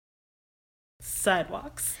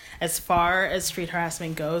sidewalks. As far as street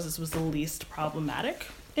harassment goes, this was the least problematic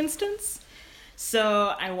instance.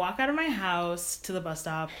 So I walk out of my house to the bus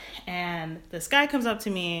stop, and this guy comes up to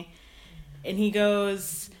me, and he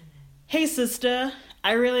goes, "Hey, sister,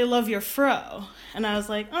 I really love your fro." And I was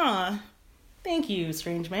like, "Aw, thank you,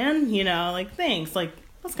 strange man. You know, like, thanks. Like,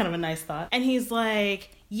 that's kind of a nice thought." And he's like,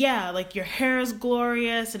 "Yeah, like, your hair is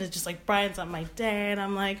glorious, and it just, like, brightens up my day." And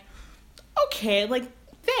I'm like, "Okay, like,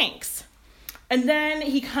 thanks." And then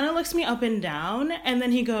he kind of looks me up and down, and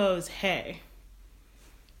then he goes, "Hey,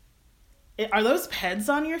 are those Peds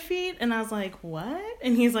on your feet?" And I was like, "What?"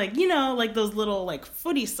 And he's like, "You know, like those little, like,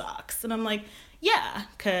 footy socks." And I'm like, "Yeah,"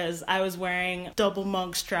 because I was wearing double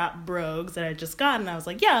monk strap brogues that I just got, and I was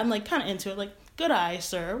like, "Yeah, I'm, like, kind of into it, like, good eye,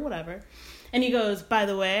 sir, whatever." And he goes, "By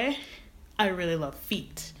the way, I really love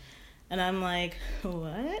feet." And I'm like,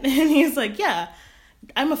 "What?" And he's like, "Yeah,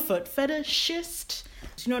 I'm a foot fetishist.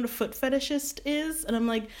 Do you know what a foot fetishist is?" And I'm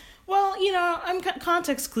like, "Well, you know, I'm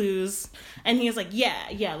context clues." And he's like,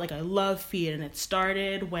 yeah, like, I love feet. And it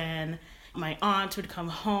started when my aunt would come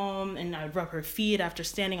home and I would rub her feet after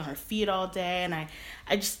standing on her feet all day. And I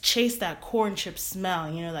just chase that corn chip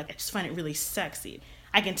smell, you know, like, I just find it really sexy.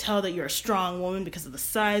 I can tell that you're a strong woman because of the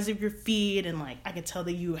size of your feet. And, like, I can tell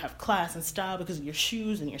that you have class and style because of your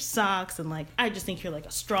shoes and your socks. And, like, I just think you're, like,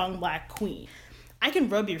 a strong black queen. I can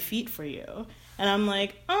rub your feet for you. And I'm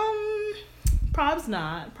like, probs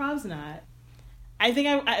not. I think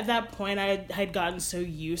at that point I had gotten so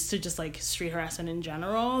used to just, like, street harassment in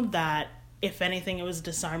general that, if anything, it was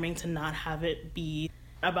disarming to not have it be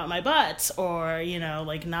about my butt, or, you know,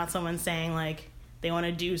 like, not someone saying, like, they want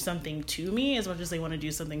to do something to me as much as they want to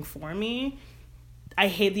do something for me. I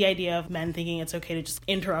hate the idea of men thinking it's okay to just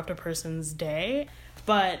interrupt a person's day,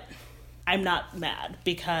 but I'm not mad,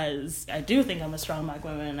 because I do think I'm a strong black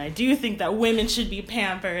woman, and I do think that women should be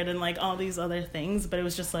pampered and, like, all these other things, but it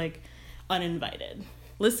was just, like, uninvited.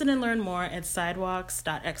 Listen and learn more at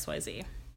sidewalks.xyz.